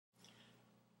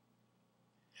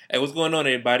Hey, what's going on,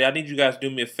 everybody? I need you guys to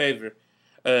do me a favor.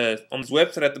 On this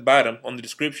website at the bottom, on the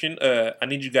description, I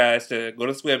need you guys to go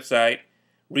to this website,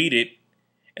 read it,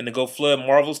 and then go flood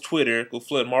Marvel's Twitter, go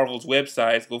flood Marvel's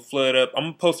websites, go flood up. I'm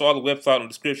gonna post all the website in the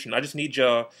description. I just need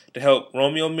y'all to help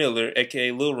Romeo Miller,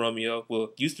 aka Lil Romeo.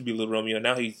 Well, used to be Lil Romeo,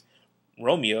 now he's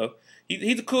Romeo.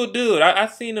 He's a cool dude. I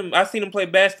seen him. I seen him play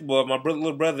basketball. My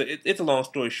little brother. It's a long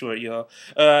story short, y'all.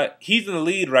 He's in the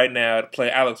lead right now to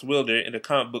play Alex Wilder in a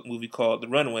comic book movie called The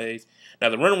Runaways. Now,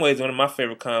 The Runaways is one of my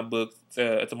favorite comic books.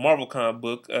 It's a Marvel comic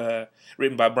book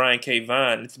written by Brian K.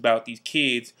 Vaughan. It's about these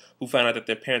kids who found out that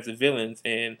their parents are villains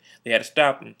and they had to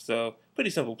stop them. So, pretty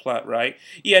simple plot, right?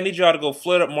 Yeah, I need y'all to go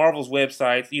flood up Marvel's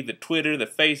websites, either Twitter, the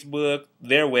Facebook,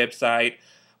 their website.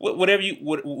 Whatever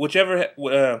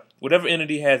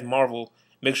entity has Marvel,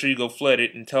 make sure you go flood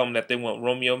it and tell them that they want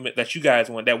that you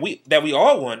guys want, that we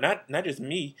all want, not just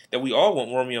me, that we all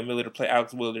want Romeo Miller to play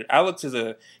Alex Wilder. Alex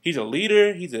he's a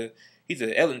leader, he's an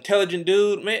intelligent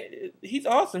dude, man. He's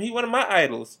awesome. He's one of my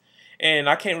idols, and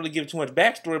I can't really give too much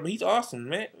backstory, but he's awesome,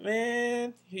 man.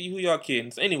 Man, who y'all kidding?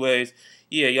 So anyways,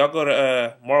 yeah, y'all go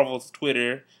to Marvel's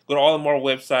Twitter, go to all the Marvel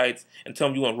websites, and tell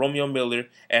them you want Romeo Miller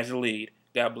as the lead.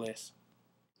 God bless.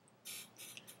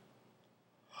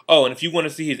 Oh, and if you want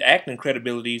to see his acting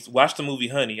credibilities, watch the movie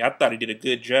Honey. I thought he did a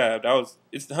good job.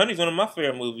 Honey's one of my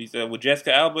favorite movies with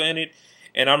Jessica Alba in it.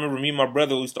 And I remember me and my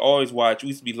brother used to always watch. We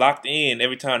used to be locked in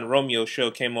every time the Romeo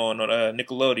show came on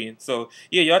Nickelodeon. So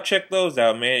yeah, y'all check those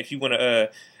out, man. If you want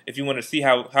to see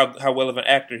how well of an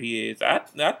actor he is, I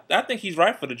think he's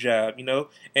right for the job, you know.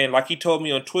 And like he told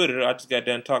me on Twitter, I just got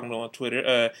done talking to him on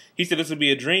Twitter. He said this would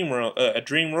be a dream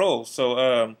role.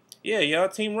 So yeah, y'all,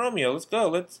 Team Romeo, let's go.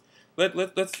 Let's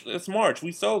march.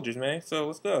 We soldiers, man. So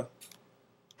let's go.